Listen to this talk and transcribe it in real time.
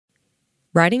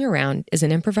Riding Around is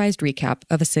an improvised recap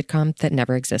of a sitcom that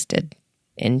never existed.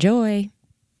 Enjoy!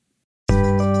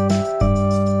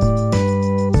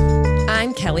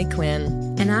 I'm Kelly Quinn.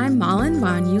 And I'm Malin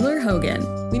von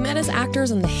Euler-Hogan. We met as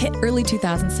actors on the hit early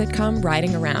 2000s sitcom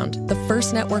Riding Around, the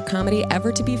first network comedy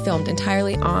ever to be filmed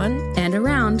entirely on and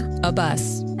around a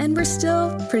bus. And we're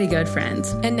still pretty good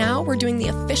friends. And now we're doing the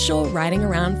official Riding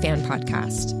Around fan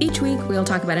podcast. Each week, we'll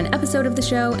talk about an episode of the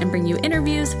show and bring you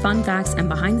interviews, fun facts, and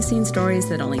behind-the-scenes stories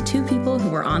that only two people who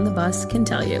were on the bus can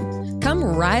tell you. Come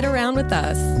ride around with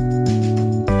us.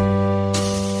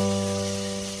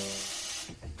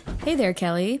 Hey there,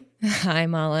 Kelly. Hi,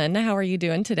 Malin. How are you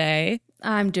doing today?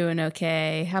 I'm doing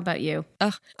okay. How about you?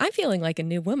 I'm feeling like a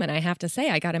new woman, I have to say.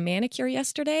 I got a manicure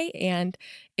yesterday, and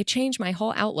it changed my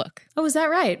whole outlook. Oh, is that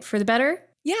right? For the better?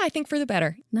 Yeah, I think for the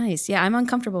better. Nice. Yeah, I'm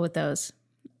uncomfortable with those.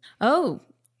 Oh,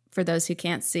 for those who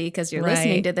can't see, because you're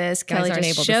listening to this, Kelly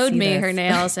just showed me her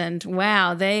nails, and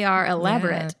wow, they are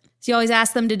elaborate. Yeah. So you always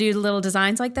ask them to do little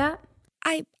designs like that?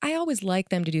 I always like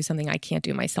them to do something I can't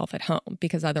do myself at home,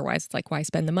 because otherwise it's like, why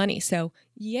spend the money? So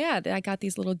yeah, I got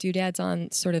these little doodads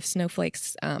on, sort of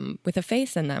snowflakes with a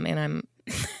face in them, and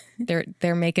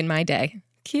they're making my day.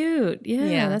 Cute.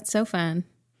 Yeah, that's so fun.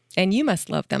 And you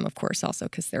must love them, of course, also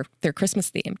because they're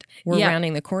Christmas themed. We're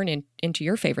rounding the corner into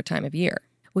your favorite time of year.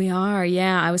 We are,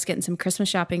 yeah. I was getting some Christmas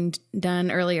shopping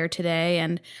done earlier today,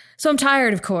 and so I'm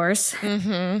tired, of course.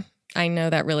 Mm-hmm. I know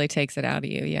that really takes it out of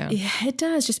you, yeah. Yeah, it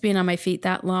does, just being on my feet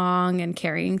that long and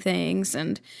carrying things,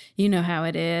 and you know how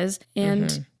it is.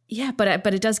 And yeah, but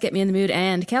it does get me in the mood.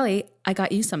 And Kelly, I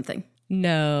got you something.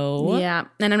 No. Yeah,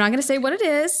 and I'm not going to say what it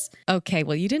is. Okay,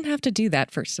 well, you didn't have to do that,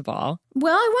 first of all.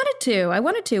 Well, I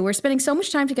wanted to. We're spending so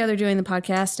much time together doing the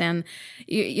podcast, and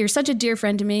you're such a dear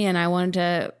friend to me, and I wanted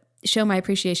to show my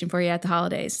appreciation for you at the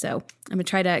holidays. So I'm gonna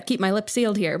try to keep my lips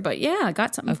sealed here, but yeah, I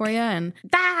got something for you. And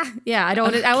I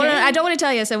don't want to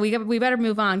tell you. So we better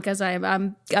move on, because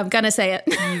I'm gonna say it.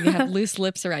 You have loose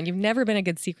lips around. You've never been a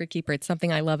good secret keeper. It's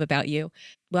something I love about you.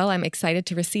 Well, I'm excited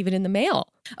to receive it in the mail.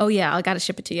 Oh yeah, I got to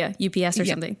ship it to you, UPS or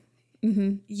something.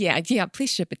 Mm-hmm. Yeah.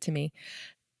 Please ship it to me.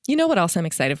 You know what else I'm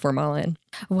excited for, Malin?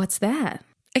 What's that?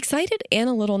 Excited and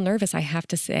a little nervous, I have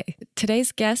to say.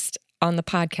 Today's guest on the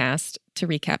podcast, to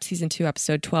recap season 2,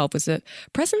 episode 12, was a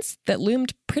presence that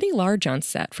loomed pretty large on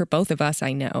set for both of us,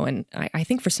 I know, and I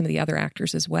think for some of the other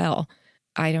actors as well.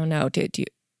 I don't know. Do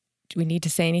we need to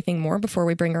say anything more before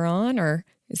we bring her on, or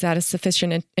is that a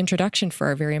sufficient introduction for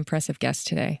our very impressive guest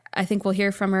today? I think we'll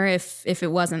hear from her if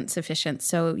it wasn't sufficient.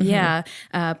 So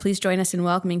please join us in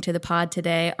welcoming to the pod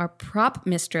today our prop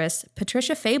mistress,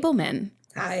 Patricia Fableman.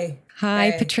 Hi,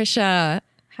 Patricia.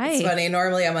 Hi. It's funny.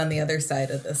 Normally I'm on the other side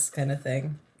of this kind of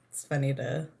thing. It's funny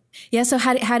to... Yeah, so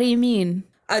how do you mean?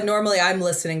 Normally I'm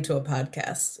listening to a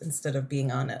podcast instead of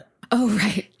being on it. Oh,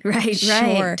 right.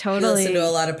 Sure. Totally. I listen to a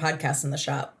lot of podcasts in the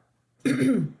shop.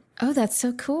 Oh, that's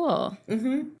so cool.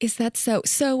 Mm-hmm. Is that so?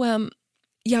 So,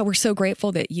 yeah, we're so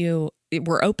grateful that you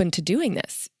were open to doing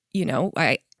this. You know,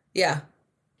 Yeah,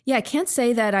 I can't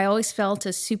say that I always felt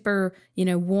a super,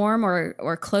 warm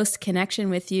or close connection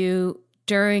with you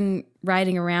during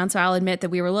Riding Around. So I'll admit that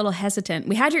we were a little hesitant.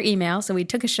 We had your email, so we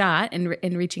took a shot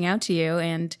in reaching out to you.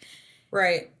 And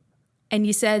right. And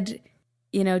you said,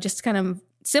 just kind of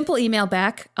simple email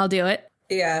back, I'll do it.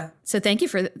 Yeah. So thank you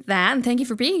for that, and thank you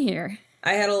for being here.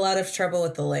 I had a lot of trouble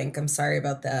with the link. I'm sorry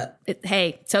about that.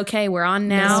 Hey, it's okay. We're on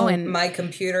now. And my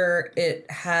computer, it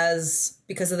has,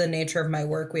 because of the nature of my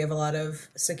work, we have a lot of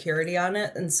security on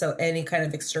it. And so any kind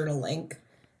of external link,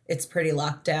 it's pretty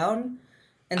locked down.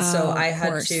 And so I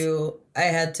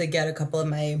had to get a couple of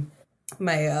my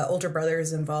older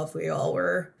brothers involved. We all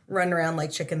were running around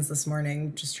like chickens this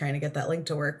morning, just trying to get that link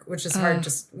to work, which is hard.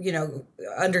 Just,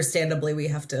 understandably, we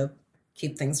have to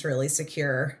keep things really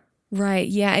secure. Right.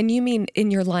 Yeah. And you mean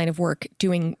in your line of work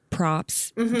doing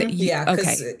props? Mm-hmm. Yeah.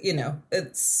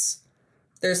 Because,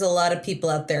 there's a lot of people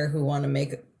out there who want to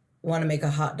make a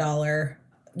hot dollar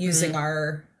using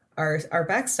our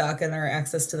backstock and our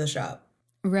access to the shop.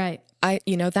 Right.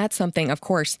 That's something, of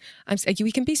course,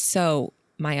 we can be so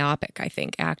myopic, I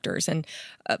think, actors, and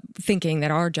thinking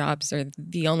that our jobs are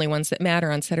the only ones that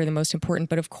matter on set, are the most important.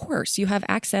 But of course, you have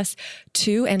access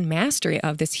to and mastery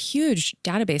of this huge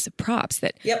database of props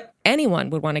that anyone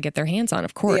would want to get their hands on,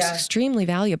 of course. Yeah. Extremely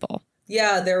valuable.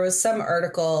 Yeah, there was some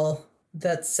article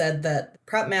that said that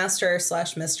prop master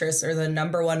 / mistress are the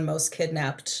number one most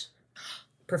kidnapped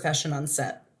profession on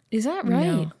set. Is that right?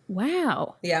 No.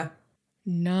 Wow. Yeah.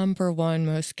 Number one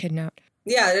most kidnapped.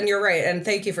 Yeah, and you're right. And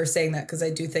thank you for saying that, because I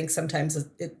do think sometimes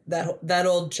that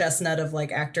old chestnut of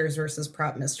like actors versus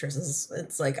prop mistresses,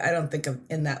 it's like I don't think of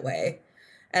in that way.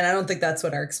 And I don't think that's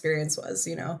what our experience was,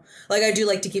 Like, I do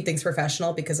like to keep things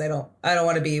professional because I don't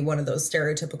want to be one of those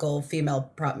stereotypical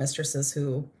female prop mistresses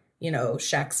who,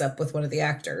 shacks up with one of the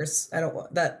actors. I don't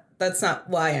want that. That's not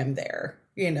why I'm there.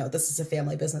 This is a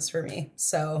family business for me.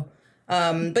 So,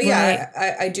 but yeah,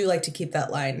 right. I do like to keep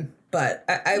that line. But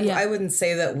I wouldn't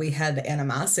say that we had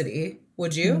animosity.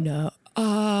 Would you? No.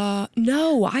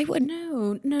 No, I would.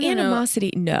 No.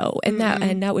 Animosity, no. And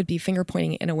that would be finger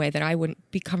pointing in a way that I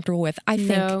wouldn't be comfortable with. I think.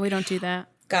 No, we don't do that.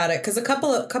 Got it. Because a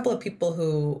couple of people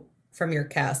who from your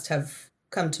cast have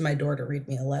come to my door to read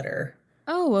me a letter.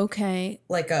 Oh, okay.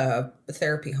 Like a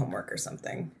therapy homework or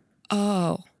something.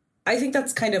 Oh. I think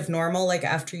that's kind of normal. Like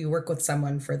after you work with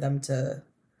someone for them to,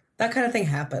 that kind of thing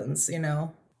happens,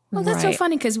 Well, that's so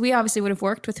funny because we obviously would have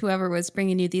worked with whoever was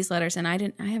bringing you these letters, and I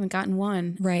haven't gotten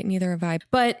one. Right, neither have I.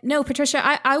 But no, Patricia,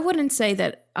 I wouldn't say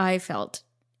that I felt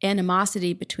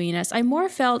animosity between us. I more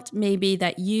felt maybe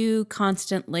that you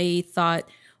constantly thought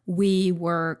we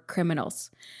were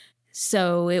criminals.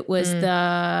 So it was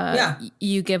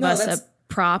you give us a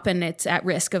prop and it's at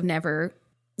risk of never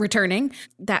returning.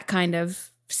 That kind of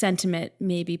sentiment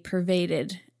maybe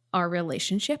pervaded our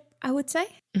relationship, I would say.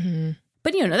 Mm-hmm.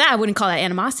 But that I wouldn't call that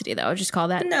animosity, though. I would just call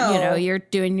that you're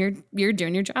doing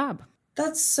your job.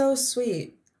 That's so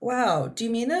sweet. Wow. Do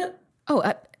you mean it?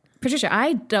 Oh, Patricia,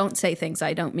 I don't say things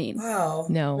I don't mean. Wow.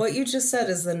 No. What you just said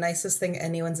is the nicest thing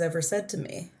anyone's ever said to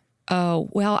me. Oh,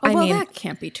 well, I mean, mean, that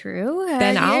can't be true.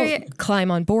 Then I'll climb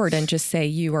on board and just say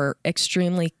you are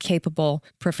extremely capable,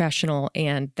 professional,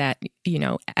 and that,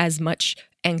 as much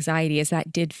anxiety as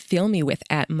that did fill me with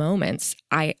at moments,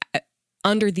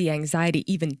 under the anxiety,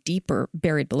 even deeper,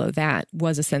 buried below that,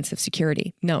 was a sense of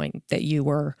security, knowing that you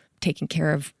were taking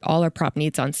care of all our prop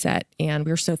needs on set. And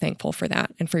we're so thankful for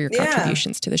that and for your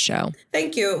contributions to the show.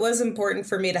 Thank you. It was important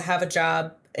for me to have a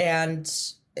job. And,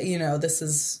 this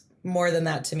is more than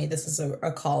that to me. This is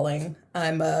a calling.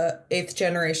 I'm a 8th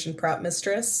generation prop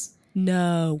mistress.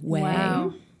 No way.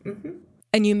 Wow. Mm-hmm.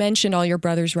 And you mentioned all your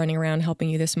brothers running around helping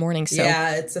you this morning. So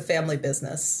yeah, it's a family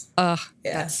business.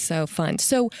 That's so fun.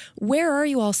 So where are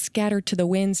you all scattered to the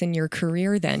winds in your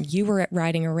career then? You were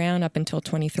riding around up until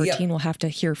 2013. Yep. We'll have to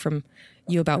hear from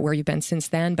you about where you've been since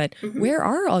then. But where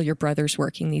are all your brothers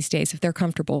working these days, if they're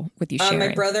comfortable with you sharing?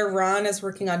 My brother Ron is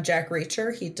working on Jack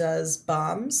Reacher. He does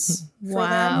bombs for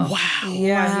wow. them. Wow.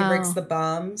 Yeah, wow. He rigs the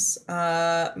bombs.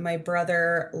 My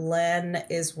brother Len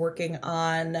is working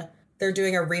on... They're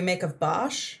doing a remake of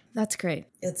Bosch. That's great.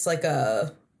 It's like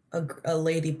a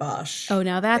Lady Bosch. Oh,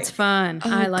 now that's fun.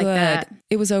 Oh, I like good. that.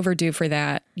 It was overdue for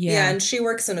that. Yeah, and she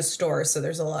works in a store, so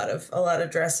there's a lot of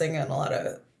dressing and a lot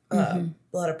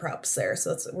of props there.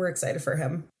 So we're excited for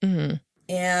him. Mm-hmm.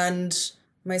 And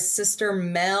my sister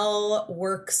Mel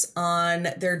works on.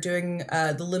 They're doing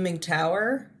the Looming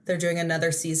Tower. They're doing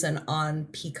another season on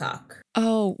Peacock.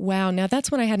 Oh wow! Now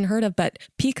that's one I hadn't heard of, but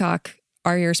Peacock.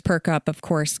 Our ears perk up, of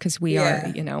course, because we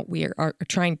are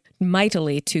trying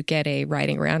mightily to get a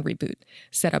Riding Around reboot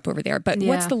set up over there. But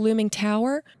what's the Looming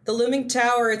Tower? The Looming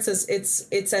Tower. It's as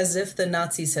if the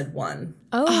Nazis had won.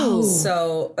 Oh,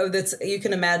 so that's you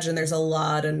can imagine. There's a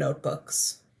lot of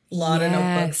notebooks, of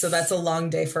notebooks. So that's a long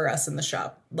day for us in the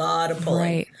shop. A lot of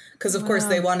pulling, because of course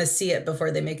they want to see it before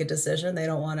they make a decision. They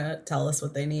don't want to tell us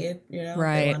what they need.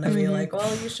 Right? They want to be like,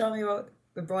 well, you show me what.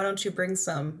 Why don't you bring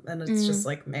some? And it's just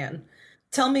like, man.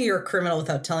 Tell me you're a criminal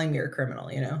without telling me you're a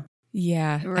criminal,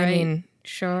 Yeah. Right. I mean,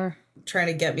 sure. Trying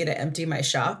to get me to empty my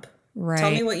shop. Right.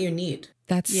 Tell me what you need.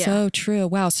 That's so true.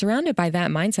 Wow. Surrounded by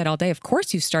that mindset all day, of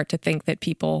course you start to think that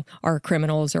people are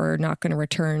criminals or are not going to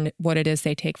return what it is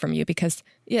they take from you because,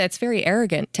 it's very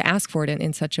arrogant to ask for it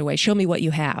in such a way. Show me what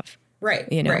you have. Right.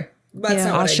 Right. That's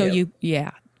not what I'll show you.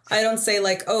 Yeah. I don't say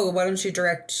like, oh, why don't you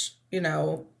direct,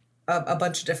 a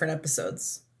bunch of different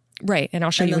episodes. Right. And I'll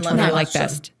show you which one I like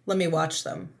best. Let me watch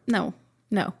them. No,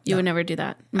 you would never do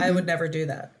that. I would never do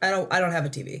that. I don't have a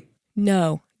TV.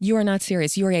 No, you are not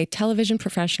serious. You are a television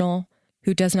professional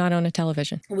who does not own a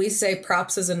television. We say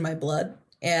props is in my blood,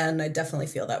 and I definitely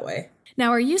feel that way.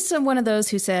 Now, are you one of those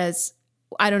who says,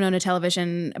 I don't own a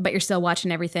television, but you're still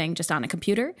watching everything just on a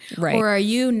computer? Right. Or are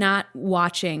you not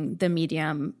watching the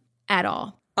medium at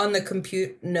all? On the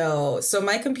computer? No. So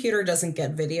my computer doesn't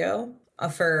get video.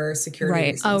 For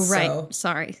security reasons. Oh, right. So,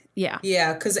 sorry. Yeah.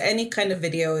 Yeah, because any kind of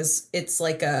video it's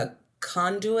like a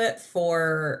conduit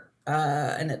for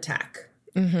an attack.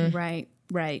 Mm-hmm. Right.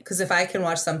 Because if I can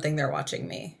watch something, they're watching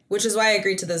me. Which is why I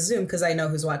agreed to the Zoom, because I know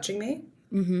who's watching me.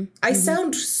 Mm-hmm. I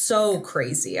sound so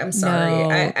crazy. I'm sorry. No,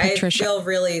 I feel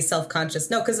really self-conscious.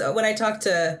 No, because when I talk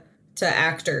to to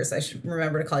actors. I should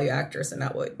remember to call you actors and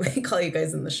not what we call you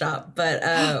guys in the shop. But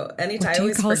anytime I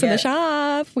always call us in the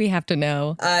shop? We have to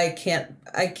know. I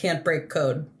can't break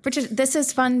code. Which this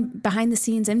is fun behind the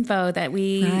scenes info that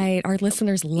we our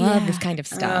listeners love this kind of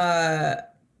stuff.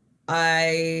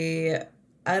 I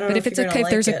don't know. But if there's a code,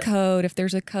 there's a code,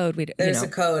 there's a code.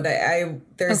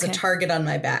 There's a target on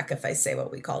my back if I say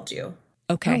what we called you.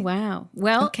 Okay. Oh, wow.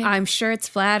 Well, I'm sure it's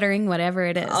flattering, whatever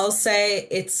it is. I'll say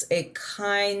it's a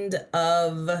kind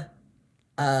of,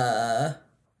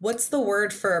 what's the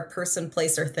word for a person,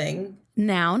 place, or thing?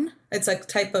 Noun. It's a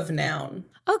type of noun.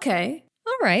 Okay.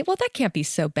 All right. Well, that can't be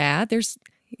so bad. There's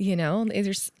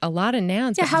a lot of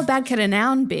nouns. Yeah, how bad could a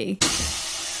noun be?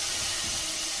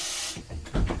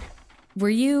 Were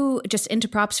you just into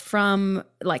props from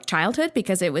like childhood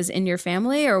because it was in your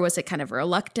family, or was it kind of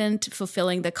reluctant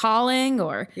fulfilling the calling,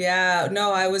 or? Yeah,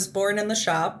 no, I was born in the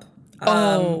shop.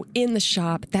 In the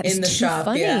shop. That is too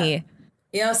funny.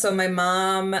 Yeah, so my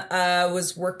mom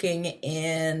was working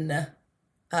in,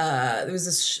 there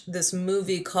was this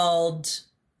movie called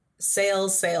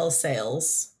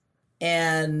Sales.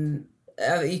 And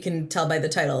you can tell by the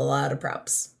title, a lot of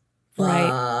props. Right. A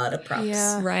lot of props.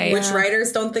 Yeah. Right. Which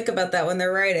writers don't think about that when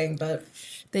they're writing, but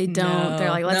They don't. No. They're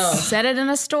like, let's set it in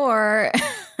a store.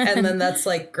 and then that's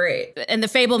like great. And the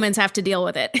Fablemans have to deal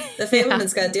with it. The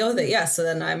Fableman's got to deal with it. Yeah. So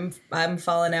then I'm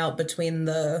falling out between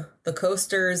the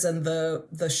coasters and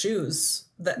the shoes.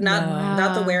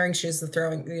 Not the wearing shoes, the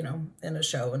throwing, in a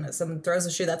show. When someone throws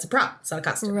a shoe, that's a prop. It's not a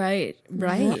costume. Right.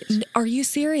 Are you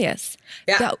serious?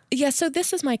 Yeah. So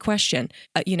this is my question.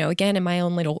 Again, in my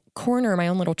own little corner, my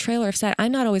own little trailer of set,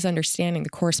 I'm not always understanding the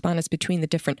correspondence between the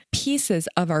different pieces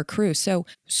of our crew. So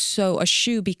a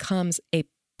shoe becomes a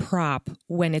prop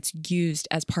when it's used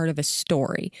as part of a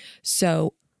story.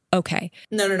 So, okay.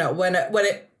 No. When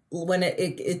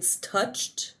it's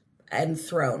touched and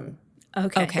thrown.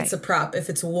 Okay. It's a prop. If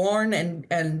it's worn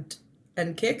and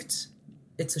kicked,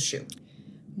 it's a shoe.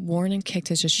 Worn and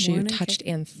kicked is a shoe. Touched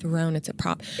and thrown, it's a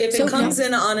prop. If it comes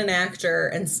in on an actor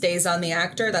and stays on the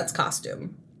actor, that's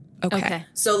costume. Okay.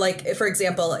 So, like, for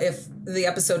example, if the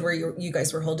episode where you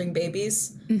guys were holding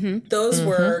babies, those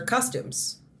were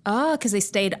costumes. Oh, because they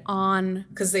stayed on.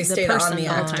 Because they stayed on the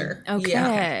actor. Okay.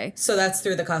 Yeah. So that's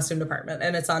through the costume department,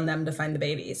 and it's on them to find the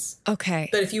babies. Okay.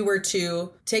 But if you were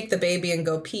to take the baby and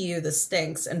go pee you, this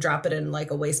stinks, and drop it in like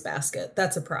a wastebasket,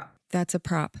 that's a prop. That's a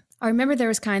prop. I remember there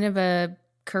was kind of a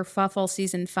kerfuffle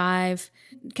season 5.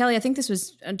 Kelly, I think this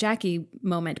was a Jackie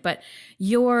moment, but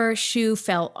your shoe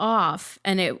fell off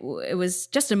and it was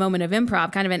just a moment of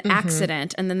improv, kind of an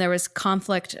accident. And then there was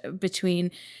conflict between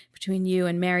you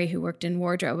and Mary, who worked in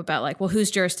wardrobe, about like, well, whose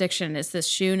jurisdiction is this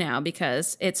shoe now?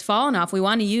 Because it's fallen off. We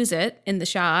want to use it in the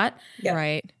shot. Yep.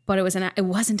 Right. But it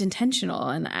wasn't intentional.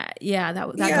 And that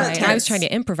got tense. I was trying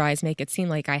to improvise, make it seem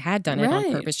like I had done it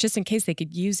on purpose, just in case they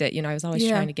could use it. I was always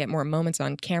trying to get more moments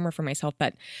on camera for myself.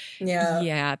 But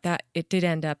that it did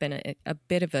end up in a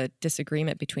bit of a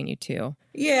disagreement between you two.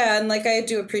 Yeah, and like I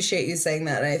do appreciate you saying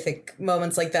that. I think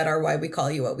moments like that are why we call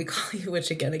you what we call you,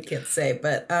 which again I can't say,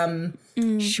 but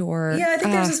sure. Yeah, I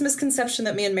think there's this misconception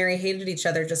that me and Mary hated each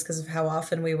other just because of how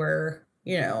often we were,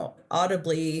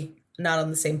 audibly not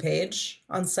on the same page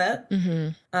on set.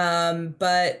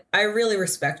 But I really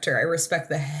respect her. I respect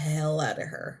the hell out of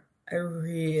her. I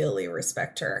really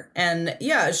respect her. And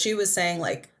yeah, she was saying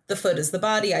like the foot is the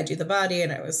body, I do the body,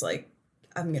 and I was like,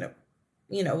 I'm gonna,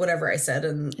 whatever I said.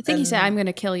 And I think he said, I'm going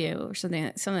to kill you or something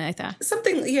like that.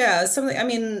 Something. I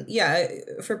mean,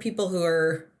 for people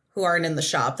who aren't in the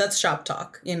shop, that's shop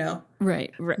talk,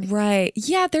 Right.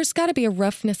 Yeah, there's got to be a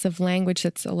roughness of language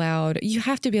that's allowed. You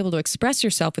have to be able to express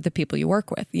yourself with the people you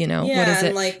work with, Yeah, what is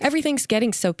it? like, everything's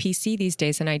getting so PC these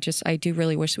days, and I do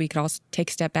really wish we could all take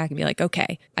a step back and be like,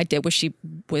 okay,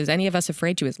 was any of us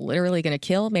afraid she was literally going to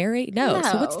kill Mary? No.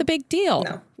 So what's the big deal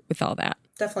with all that?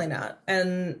 Definitely not.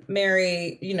 And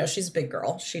Mary, she's a big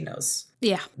girl. She knows.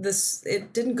 Yeah.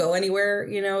 It didn't go anywhere,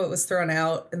 it was thrown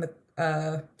out in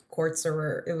the courts,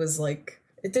 or it was like,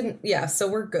 it didn't. Yeah. So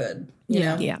we're good.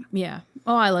 Yeah.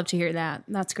 Oh, I love to hear that.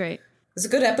 That's great. It was a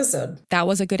good episode. That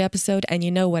was a good episode. And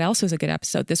you know what else was a good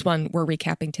episode? This one we're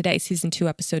recapping today, season 2,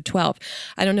 episode 12.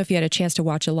 I don't know if you had a chance to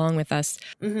watch along with us.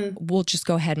 We'll just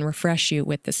go ahead and refresh you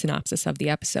with the synopsis of the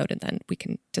episode, and then we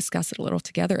can discuss it a little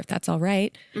together if that's all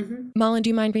right. Mullen, do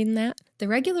you mind reading that? The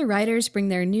regular writers bring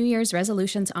their New Year's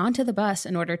resolutions onto the bus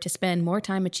in order to spend more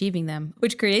time achieving them,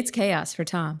 which creates chaos for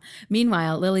Tom.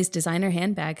 Meanwhile, Lily's designer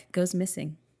handbag goes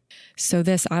missing. So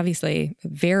this obviously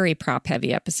very prop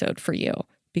heavy episode for you,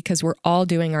 because we're all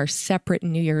doing our separate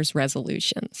New Year's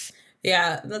resolutions.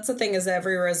 Yeah, that's the thing, is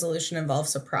every resolution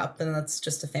involves a prop, and that's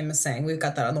just a famous saying. We've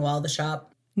got that on the wall of the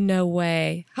shop. No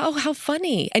way. How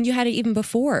funny. And you had it even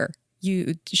before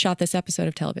you shot this episode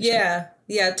of television. Yeah.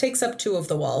 Yeah. It takes up 2 of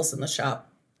the walls in the shop.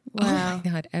 Wow. Oh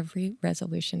my God. Every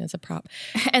resolution is a prop.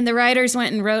 And the writers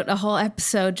went and wrote a whole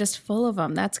episode just full of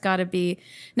them. That's got to be.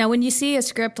 Now, when you see a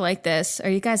script like this, are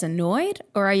you guys annoyed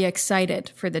or are you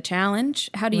excited for the challenge?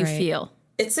 How do you feel?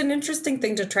 It's an interesting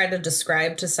thing to try to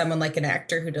describe to someone like an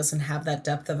actor who doesn't have that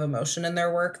depth of emotion in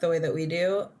their work the way that we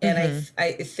do. And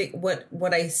I think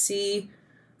what I see,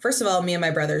 first of all, me and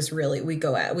my brothers really,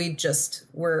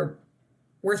 we're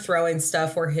throwing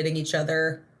stuff, we're hitting each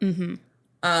other. Mm-hmm.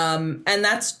 And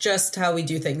that's just how we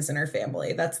do things in our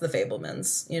family. That's the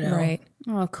Fablemans, you know? Right.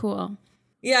 Oh, cool.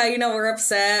 Yeah, you know, we're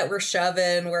upset, we're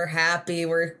shoving, we're happy,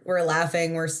 we're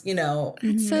laughing, we're, you know.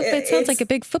 It sounds like a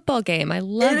big football game. I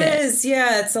love it. It is,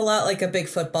 yeah. It's a lot like a big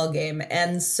football game.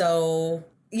 And so,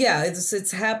 yeah,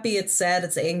 it's happy, it's sad,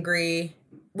 it's angry.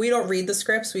 We don't read the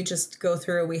scripts. We just go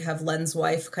through. We have Len's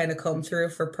wife kind of comb through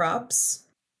for props.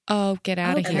 Oh, get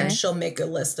out of here. And then she'll make a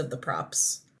list of the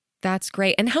props. That's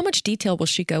great. And how much detail will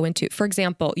she go into? For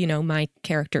example, you know, my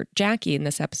character, Jackie, in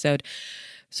this episode,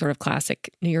 sort of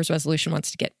classic New Year's resolution, wants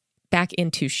to get back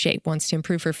into shape, wants to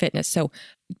improve her fitness. So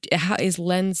how is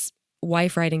Len's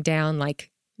wife writing down like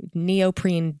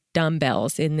neoprene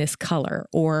dumbbells in this color?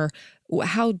 Or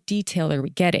how detailed are we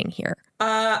getting here?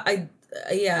 I'm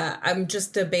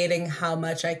just debating how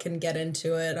much I can get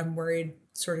into it. I'm worried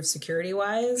sort of security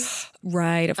wise.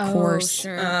 Right, of course.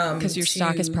 Sure. Because your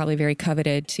stock is probably very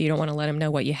coveted, so you don't want to let them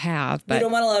know what you have. But you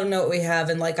don't want to let them know what we have,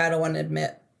 and like I don't want to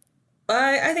admit.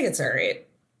 I think it's all right.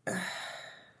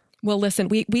 Well, listen,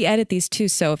 we edit these too,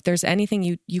 so if there's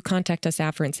anything you contact us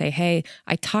after and say, hey,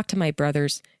 I talked to my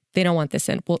brothers, they don't want this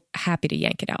in, we're happy to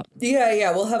yank it out.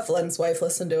 Yeah, we'll have Len's wife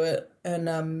listen to it.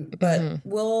 And but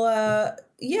we'll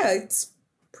it's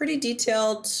pretty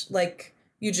detailed. Like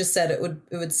you just said, it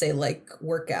would say like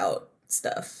workout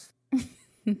stuff.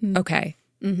 Okay.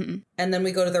 Mm-hmm. And then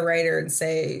we go to the writer and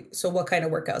say, so what kind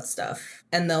of workout stuff?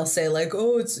 And they'll say like,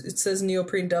 oh, it says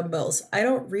neoprene dumbbells. I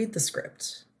don't read the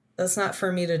script. That's not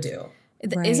for me to do.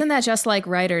 Right. Isn't that just like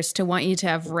writers to want you to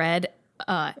have read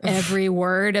every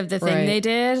word of the thing they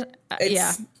did?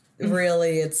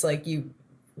 Really, it's like you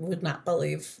would not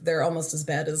believe. They're almost as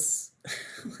bad as,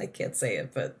 I can't say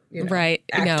it, but you know, right.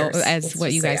 actors. No, as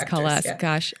what you guys call us. Yeah.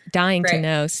 Gosh, dying to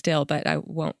know still, but I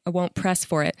won't press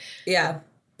for it. Yeah.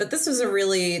 But this is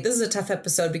a tough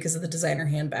episode because of the designer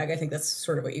handbag. I think that's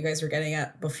sort of what you guys were getting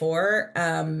at before.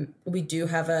 We do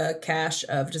have a cache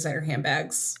of designer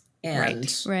handbags,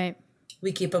 and right.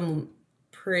 we keep them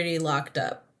pretty locked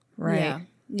up. Right.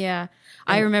 Yeah.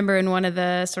 I remember in one of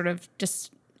the sort of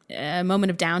just a moment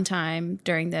of downtime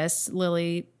during this,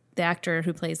 Lily, the actor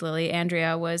who plays Lily,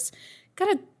 Andrea, was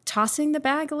kind of tossing the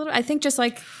bag a little. I think just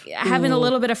like having a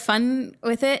little bit of fun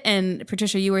with it. And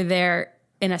Patricia, you were there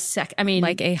in a sec. I mean,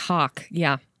 like a hawk.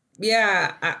 Yeah.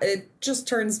 Yeah. It just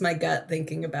turns my gut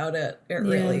thinking about it. It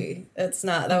really,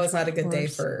 that was not a good day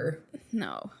for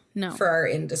our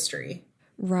industry.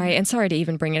 Right. And sorry to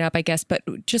even bring it up, I guess, but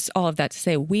just all of that to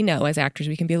say, we know as actors,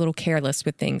 we can be a little careless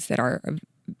with things that are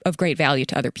of great value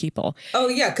to other people. Oh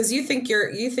yeah. Cause you think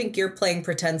you're playing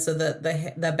pretend. So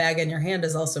the bag in your hand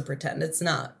is also pretend. It's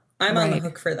not. I'm on the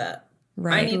hook for that.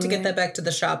 Right. I need to get that back to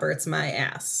the shop or it's my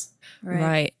ass.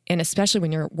 Right. And especially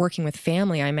when you're working with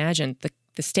family, I imagine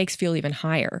the stakes feel even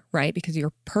higher, right? Because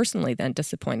you're personally then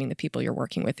disappointing the people you're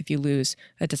working with if you lose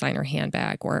a designer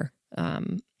handbag or,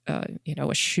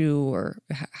 a shoe or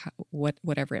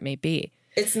whatever it may be.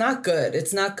 It's not good.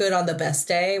 It's not good on the best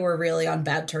day. We're really on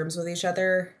bad terms with each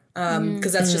other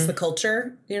because that's just the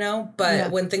culture, you know?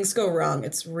 But when things go wrong,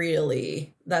 it's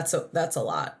really, that's a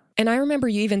lot. And I remember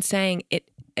you even saying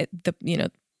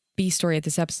the B story of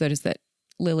this episode is that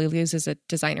Lily loses a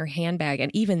designer handbag.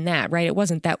 And even that, right? It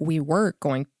wasn't that we were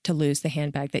going to lose the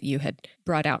handbag that you had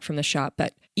brought out from the shop,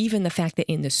 but even the fact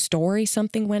that in the story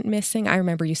something went missing. I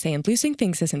remember you saying losing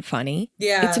things isn't funny.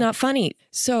 Yeah. It's not funny.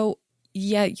 So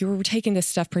yeah, you were taking this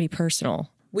stuff pretty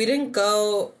personal. We didn't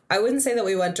go, I wouldn't say that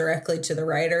we went directly to the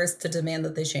writers to demand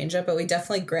that they change it, but we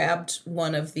definitely grabbed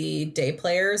one of the day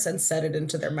players and set it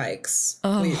into their mics.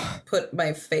 Oh. We put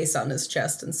my face on his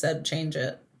chest and said, change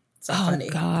it. It's not funny.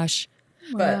 Oh gosh.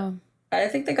 But I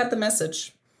think they got the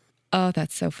message. Oh,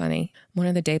 that's so funny. One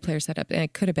of the day players set up, and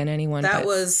it could have been anyone. That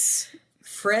was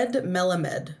Fred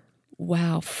Melamed.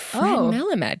 Wow. Fred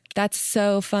Melamed. That's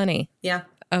so funny. Yeah.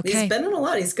 Okay. He's been in a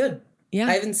lot. He's good. Yeah.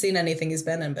 I haven't seen anything he's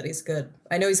been in, but he's good.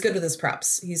 I know he's good with his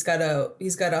props. He's got a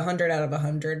 100 out of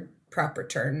 100 prop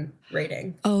return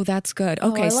rating. Oh, that's good.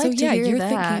 Okay. So yeah, you're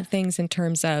thinking of things in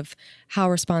terms of how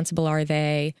responsible are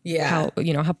they? Yeah.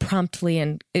 How promptly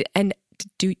and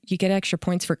do you get extra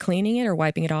points for cleaning it or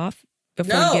wiping it off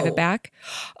before you give it back?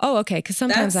 Oh, okay. Because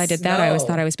sometimes I did that. I always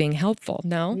thought I was being helpful.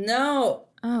 No? No.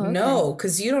 Oh, okay. No,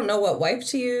 because you don't know what wipe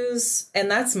to use. And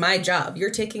that's my job.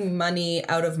 You're taking money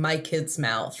out of my kid's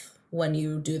mouth when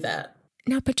you do that.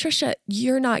 Now, Patricia,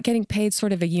 you're not getting paid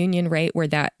sort of a union rate where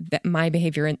that my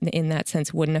behavior in that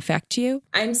sense wouldn't affect you?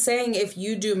 I'm saying if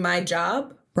you do my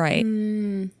job, right,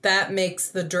 that makes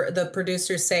the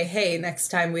producers say, hey, next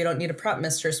time we don't need a prop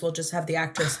mistress. We'll just have the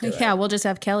actress do it. Yeah, we'll just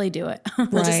have Kelly do it.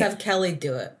 We'll just have Kelly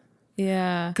do it.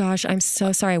 Yeah. Gosh, I'm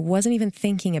so sorry. I wasn't even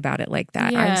thinking about it like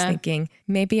that. Yeah. I was thinking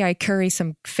maybe I curry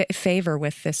some favor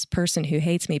with this person who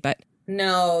hates me, but...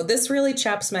 No, this really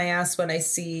chaps my ass when I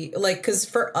see, like, because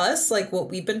for us, like, what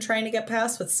we've been trying to get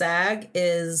past with SAG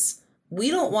is we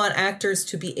don't want actors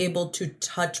to be able to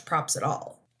touch props at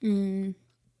all.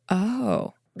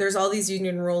 Oh. There's all these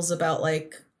union rules about,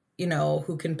 like, you know,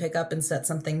 who can pick up and set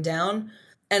something down.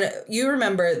 And you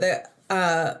remember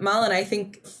that, Malin, I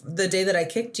think the day that I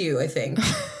kicked you, I think,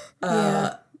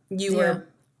 you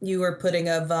were putting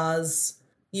a vase,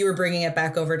 you were bringing it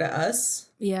back over to us.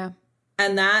 Yeah.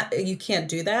 And that, you can't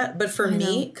do that. But for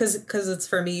me, because it's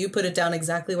for me, you put it down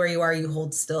exactly where you are. You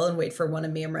hold still and wait for one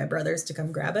of me and my brothers to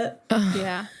come grab it.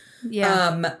 Yeah.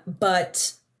 Yeah.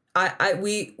 But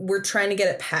we're trying to get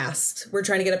it passed. We're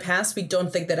trying to get it passed. We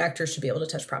don't think that actors should be able to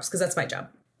touch props because that's my job.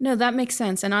 No, that makes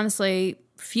sense. And honestly,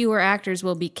 fewer actors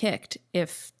will be kicked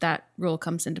if that rule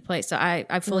comes into place. So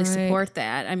I fully support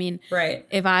that. I mean,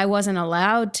 if I wasn't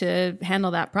allowed to handle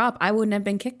that prop, I wouldn't have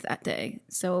been kicked that day.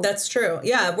 So that's true.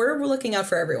 Yeah, we're looking out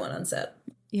for everyone on set.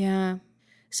 Yeah.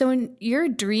 So in your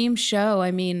dream show, I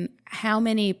mean, how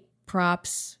many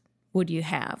props would you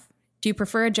have? Do you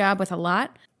prefer a job with a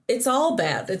lot? It's all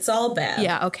bad. It's all bad.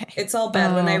 Yeah, okay. It's all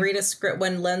bad. When I read a script,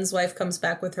 when Len's wife comes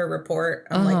back with her report,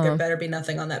 I'm like, there better be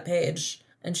nothing on that page.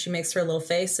 And she makes her little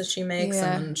face that she makes,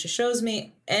 and she shows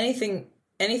me anything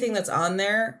that's on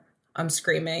there, I'm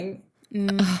screaming.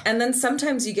 And then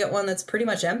sometimes you get one that's pretty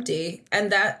much empty,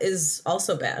 and that is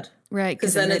also bad. Right,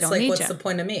 because then it's like, what's the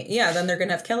point of me? Yeah, then they're going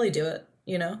to have Kelly do it,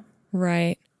 you know?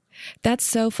 Right. That's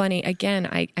so funny. Again,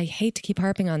 I hate to keep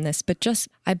harping on this, but just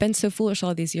I've been so foolish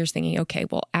all these years thinking, okay,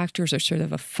 well, actors are sort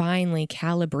of a finely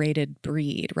calibrated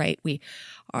breed, right? We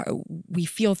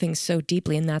feel things so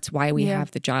deeply, and that's why we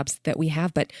have the jobs that we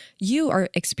have. But you are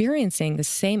experiencing the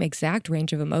same exact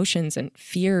range of emotions and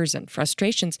fears and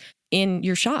frustrations in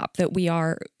your shop that we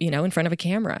are, you know, in front of a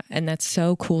camera. And that's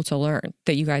so cool to learn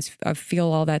that you guys feel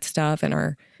all that stuff and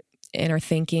are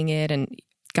thinking it. And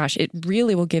gosh, it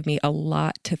really will give me a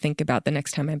lot to think about the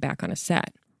next time I'm back on a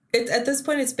set. At this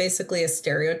point, it's basically a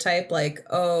stereotype, like,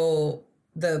 oh,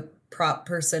 the prop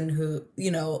person who, you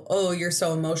know, oh, you're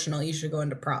so emotional, you should go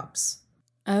into props.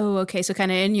 Oh, okay. So kind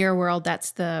of in your world,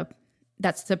 that's the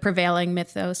prevailing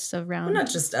mythos around. Well, not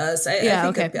just us. I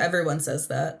think everyone says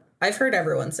that. I've heard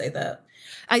everyone say that.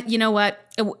 You know what?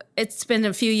 It's been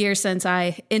a few years since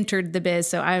I entered the biz,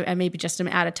 so I maybe just am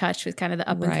out of touch with kind of the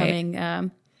up and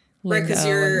coming. Right, because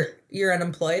you're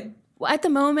unemployed? Well, at the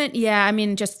moment, yeah. I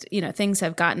mean, just, you know, things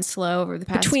have gotten slow over the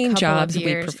past between couple jobs, of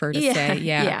years. we prefer to say.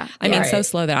 Yeah. I mean, so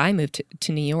slow that I moved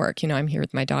to New York. You know, I'm here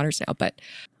with my daughters now, but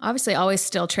obviously always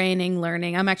still training,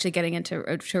 learning. I'm actually getting into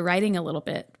writing a little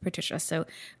bit, Patricia. So,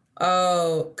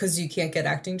 because you can't get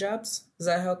acting jobs? Is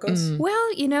that how it goes?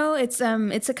 Well, you know, it's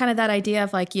a kind of that idea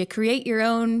of like you create your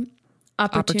own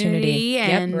opportunity.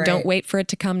 And don't wait for it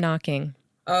to come knocking.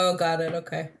 Oh, got it.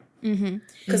 Okay.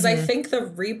 Because I think the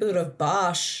reboot of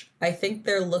Bosch, I think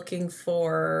they're looking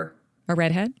for a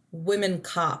redhead women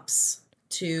cops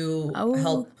to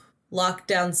help lock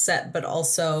down set, but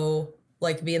also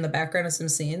like be in the background of some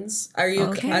scenes. Are you?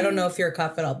 Okay. I don't know if you're a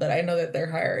cop at all, but I know that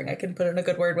they're hiring. I can put in a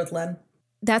good word with Len.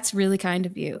 That's really kind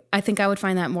of you. I think I would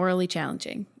find that morally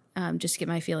challenging. Just to get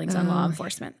my feelings on law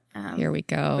enforcement. Here we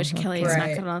go. Which Kelly is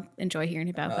not going to enjoy hearing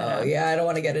about. Oh, yeah. I don't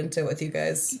want to get into it with you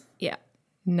guys. Yeah.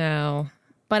 No.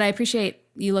 But I appreciate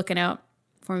you looking out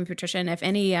for me, Patricia. And if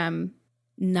any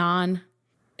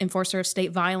non-enforcer of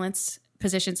state violence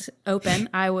positions open,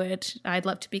 I'd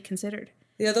love to be considered.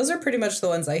 Yeah, those are pretty much the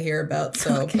ones I hear about.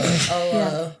 So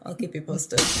I'll keep you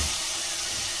posted.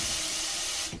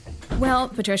 Well,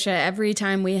 Patricia, every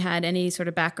time we had any sort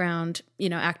of background, you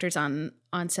know, actors on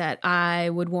set, I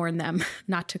would warn them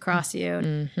not to cross you.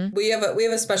 Mm-hmm. We have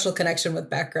a special connection with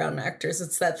background actors.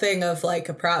 It's that thing of like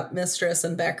a prop mistress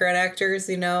and background actors,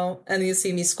 you know, and you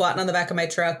see me squatting on the back of my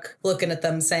truck, looking at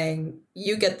them saying,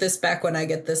 you get this back when I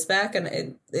get this back.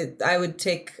 And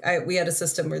we had a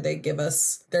system where they give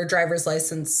us their driver's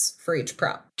license for each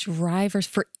prop. Drivers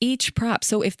for each prop.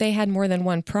 So if they had more than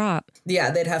one prop.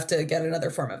 Yeah, they'd have to get another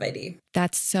form of ID.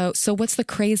 That's so what's the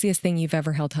craziest thing you've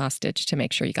ever held hostage to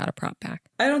make sure you got a prop back?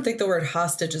 I don't think the word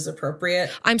hostage is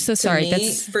appropriate. I'm so sorry.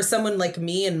 That's for someone like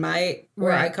me and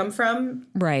where I come from.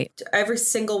 Right. Every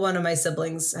single one of my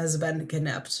siblings has been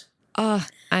kidnapped.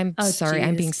 I'm sorry. Geez.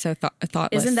 I'm being so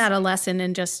thoughtless. Isn't that a lesson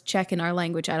in just checking our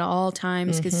language at all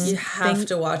times? Because you have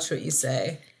to watch what you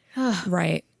say.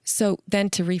 Right. So then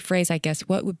to rephrase, I guess,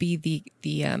 what would be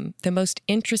the most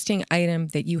interesting item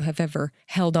that you have ever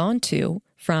held on to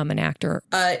from an actor?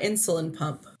 Insulin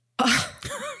pump.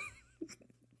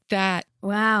 That.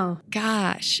 Wow.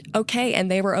 Gosh. Okay.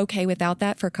 And they were okay without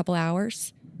that for a couple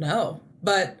hours? No,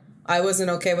 but I wasn't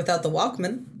okay without the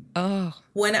Walkman. Oh.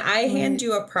 When I hand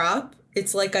you a prop,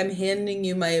 it's like I'm handing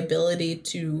you my ability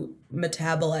to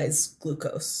metabolize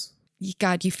glucose.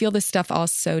 God, you feel this stuff all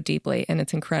so deeply, and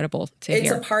it's incredible to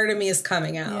hear. It's a part of me is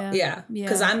coming out. Yeah.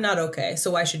 Because I'm not okay.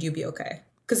 So why should you be okay?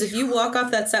 Because if you walk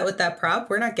off that set with that prop,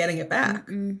 we're not getting it back.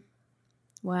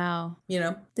 Wow. You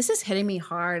know? This is hitting me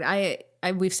hard.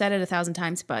 We've said it 1,000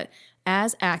 times, but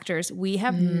as actors, we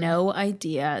have no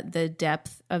idea the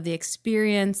depth of the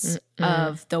experience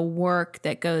of the work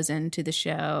that goes into the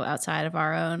show outside of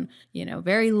our own,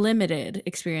 very limited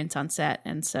experience on set.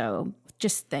 And so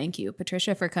just thank you,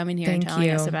 Patricia, for coming here and telling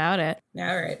us about it.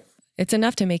 All right. It's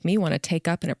enough to make me want to take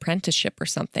up an apprenticeship or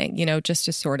something, just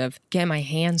to sort of get my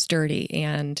hands dirty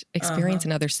and experience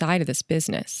another side of this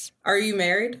business. Are you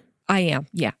married? I am,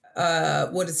 yeah.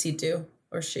 What does he do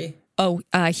or she? Oh,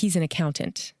 he's an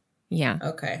accountant. Yeah.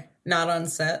 Okay. Not on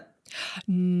set?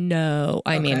 No.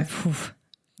 I mean,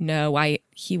 no,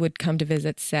 he would come to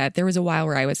visit set. There was a while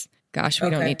where I was, gosh, we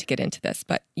don't need to get into this,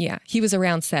 but yeah, he was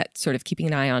around set sort of keeping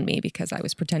an eye on me because I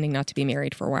was pretending not to be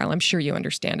married for a while. I'm sure you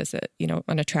understand as an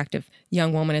attractive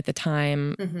young woman at the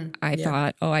time, I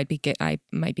thought, I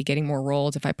might be getting more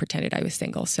roles if I pretended I was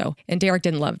single. So, and Derek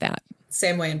didn't love that.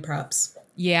 Same way in props.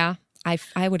 Yeah.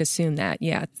 I would assume that.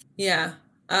 Yeah. Yeah.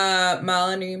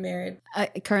 Malin, are you married?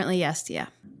 Currently, yes. Yeah.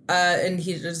 And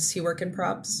does he work in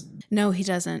props? No, he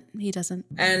doesn't.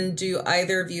 And do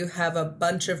either of you have a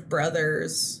bunch of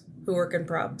brothers who work in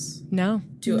props? No.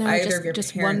 Do either of your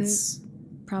just parents?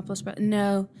 One propless brother?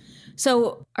 No.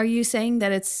 So are you saying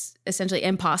that it's essentially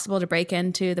impossible to break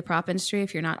into the prop industry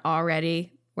if you're not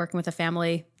already working with a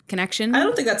family connection? I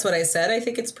don't think that's what I said. I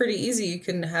think it's pretty easy. You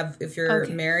can have, if you're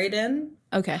married in.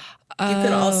 Okay. You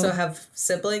could also have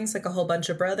siblings, like a whole bunch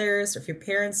of brothers, or if your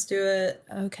parents do it.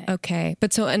 Okay.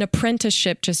 But so an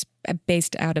apprenticeship just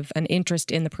based out of an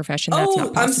interest in the profession, that's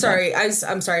not possible. I'm sorry.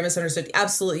 I'm sorry, I misunderstood.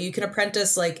 Absolutely. You can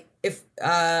apprentice, like, if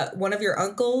one of your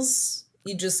uncles,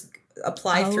 you just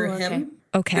apply through him.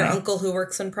 Okay. Your uncle who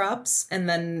works in props, and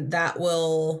then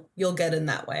you'll get in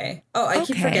that way. Oh, I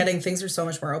keep forgetting things are so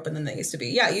much more open than they used to be.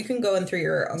 Yeah, you can go in through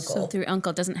your uncle. So through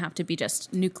uncle, doesn't have to be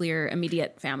just nuclear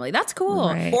immediate family. That's cool.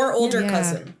 Right. Or older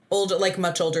cousin. Older, like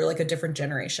much older, like a different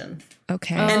generation.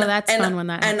 Okay. Oh, that's fun when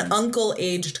that happens. An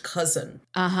uncle-aged cousin.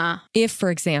 If,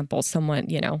 for example, someone,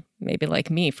 maybe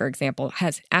like me, for example,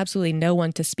 has absolutely no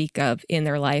one to speak of in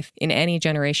their life in any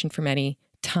generation from any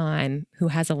time who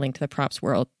has a link to the props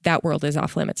world, that world is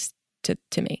off limits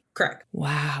to me. Correct.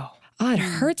 Wow. Oh, it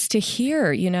hurts to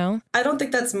hear, I don't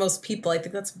think that's most people. I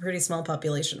think that's a pretty small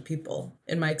population of people,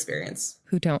 in my experience,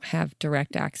 who don't have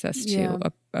direct access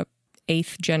to a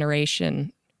 8th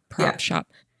generation prop shop.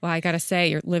 Well, I got to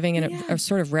say, you're living in a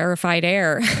sort of rarefied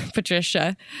air,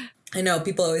 Patricia. I know.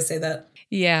 People always say that.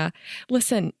 Yeah.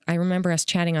 Listen, I remember us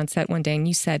chatting on set one day and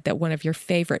you said that one of your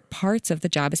favorite parts of the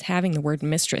job is having the word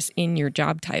mistress in your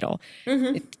job title.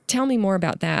 Tell me more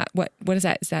about that. What is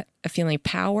that? Is that a feeling of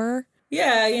power?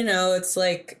 Yeah, it's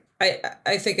like,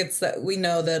 I think it's that we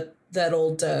know that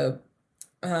old,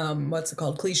 what's it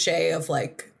called? Cliche of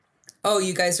like, oh,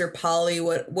 you guys are poly.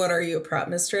 What are you, a prop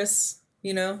mistress?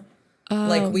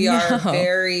 Like we are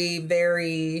very,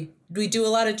 very, we do a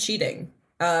lot of cheating.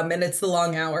 And it's the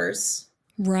long hours.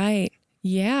 Right.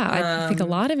 Yeah. I think a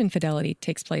lot of infidelity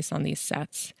takes place on these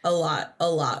sets. A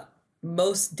lot.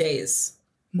 Most days.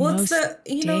 Well, it's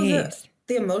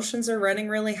the emotions are running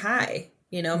really high.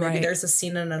 Maybe there's a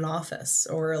scene in an office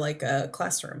or like a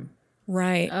classroom.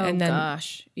 Right. Oh, and then,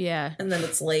 gosh. Yeah. And then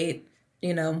it's late,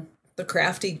 the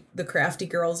crafty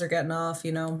girls are getting off,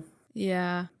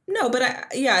 Yeah. No, but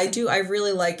I do. I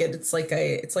really like it. It's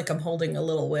like I'm holding a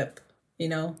little whip,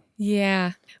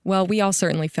 Yeah. Well, we all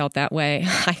certainly felt that way.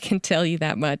 I can tell you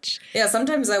that much. Yeah,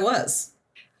 sometimes I was.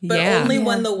 But only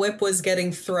when the whip was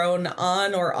getting thrown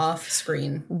on or off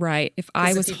screen. Right. If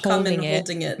I was holding it,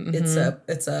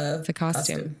 it's a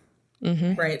costume.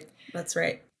 Mm-hmm. Right. That's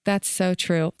right. That's so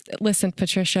true. Listen,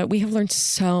 Patricia, we have learned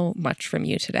so much from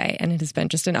you today, and it has been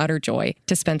just an utter joy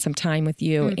to spend some time with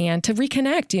you and to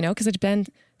reconnect, because it's been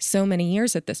so many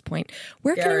years at this point.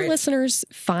 Where can our listeners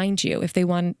find you if they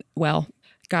want, well,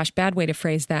 gosh, bad way to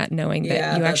phrase that, knowing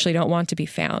that you actually don't want to be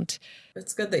found.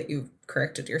 It's good that you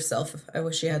corrected yourself. I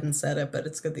wish you hadn't said it, but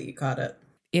it's good that you caught it.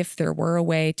 If there were a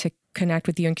way to connect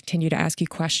with you and continue to ask you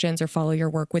questions or follow your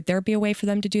work, would there be a way for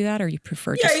them to do that, or you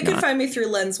prefer just you can find me through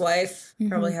Len's wife.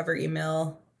 Probably have her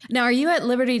email. Now, are you at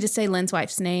liberty to say Len's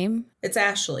wife's name? It's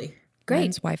Ashley. Great.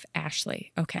 Len's wife,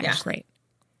 Ashley. Okay, great.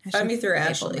 Find me through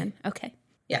Ashley. Okay.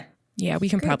 Yeah. Yeah, we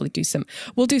can probably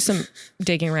we'll do some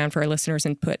digging around for our listeners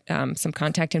and put some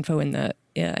contact info in the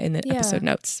episode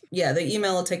notes. Yeah, the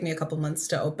email will take me a couple months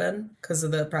to open because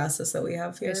of the process that we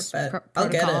have here, but I'll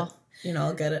get it.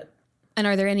 I'll get it. And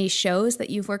are there any shows that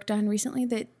you've worked on recently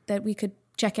that we could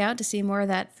check out to see more of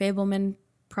that Fableman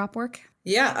prop work?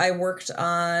 Yeah, I worked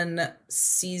on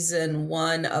season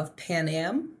 1 of Pan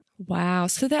Am. Wow,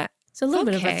 so a little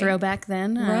bit of a throwback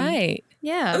then. Right.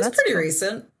 Yeah, that's pretty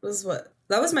recent.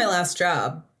 That was my last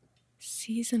job.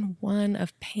 Season 1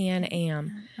 of Pan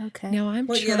Am. Okay. Now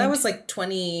that was like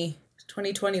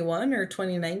 2021 or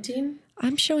 2019.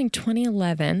 I'm showing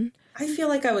 2011. I feel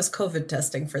like I was COVID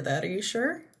testing for that. Are you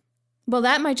sure? Well,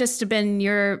 that might just have been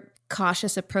your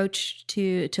cautious approach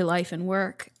to life and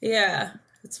work. Yeah.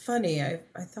 It's funny. I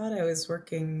thought I was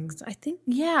working. I think,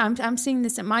 I'm seeing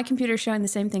this. My computer's showing the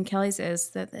same thing Kelly's is,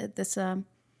 that this...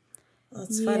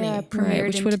 that's funny. Premiered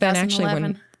which would have been actually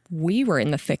when we were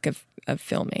in the thick of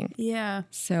filming. Yeah.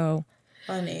 So.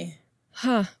 Funny.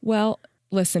 Huh. Well,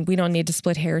 listen, we don't need to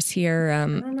split hairs here. I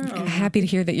don't know. Happy to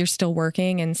hear that you're still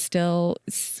working and still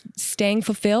staying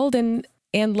fulfilled and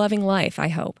loving life, I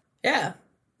hope. Yeah.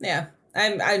 Yeah.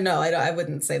 I know. I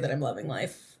wouldn't say that I'm loving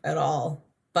life at all.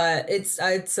 But it's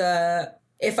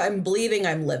if I'm bleeding,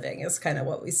 I'm living is kind of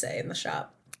what we say in the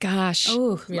shop. Gosh.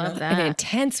 Oh, love that. An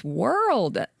intense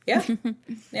world. Yeah.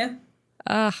 Yeah.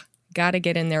 Got to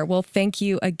get in there. Well, thank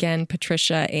you again,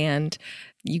 Patricia. And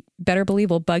you better believe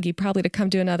we'll bug you probably to come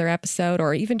do another episode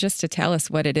or even just to tell us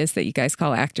what it is that you guys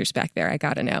call actors back there. I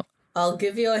got to know. I'll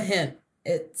give you a hint.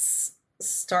 It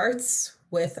starts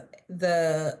with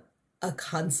a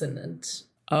consonant.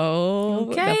 Oh,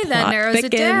 okay. That narrows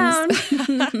it down.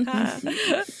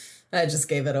 I just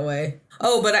gave it away.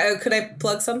 Oh, but could I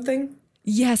plug something?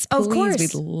 Yes, please. Of course.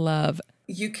 We'd love.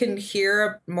 You can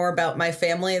hear more about my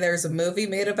family. There's a movie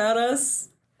made about us.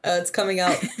 It's coming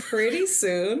out pretty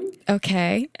soon.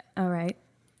 Okay. All right.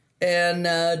 And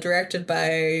directed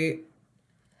by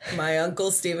my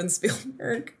uncle, Steven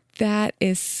Spielberg. That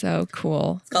is so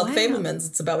cool. It's called Fablemans.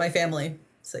 It's about my family.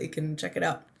 So you can check it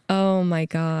out. Oh, my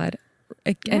God.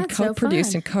 And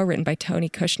co-produced and co-written by Tony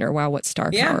Kushner. Wow, what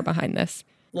star power behind this.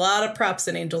 A lot of props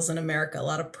in Angels in America. A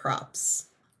lot of props.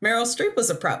 Meryl Streep was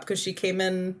a prop because she came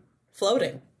in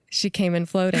floating. She came in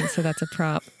floating, so that's a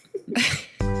prop.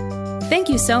 Thank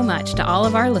you so much to all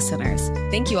of our listeners.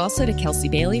 Thank you also to Kelsey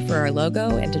Bailey for our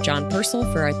logo and to John Purcell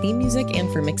for our theme music and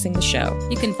for mixing the show.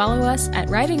 You can follow us at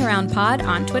Writing Around Pod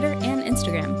on Twitter and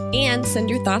Instagram. And send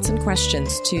your thoughts and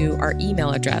questions to our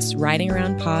email address,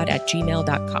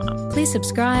 writingaroundpod@gmail.com. Please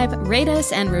subscribe, rate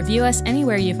us, and review us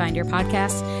anywhere you find your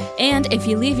podcasts. And if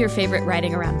you leave your favorite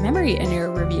Writing Around memory in your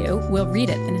review, we'll read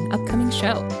it in an upcoming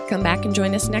show. Come back and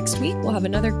join us next week. We'll have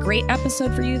another great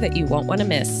episode for you that you won't want to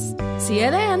miss. See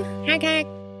you then. Okay.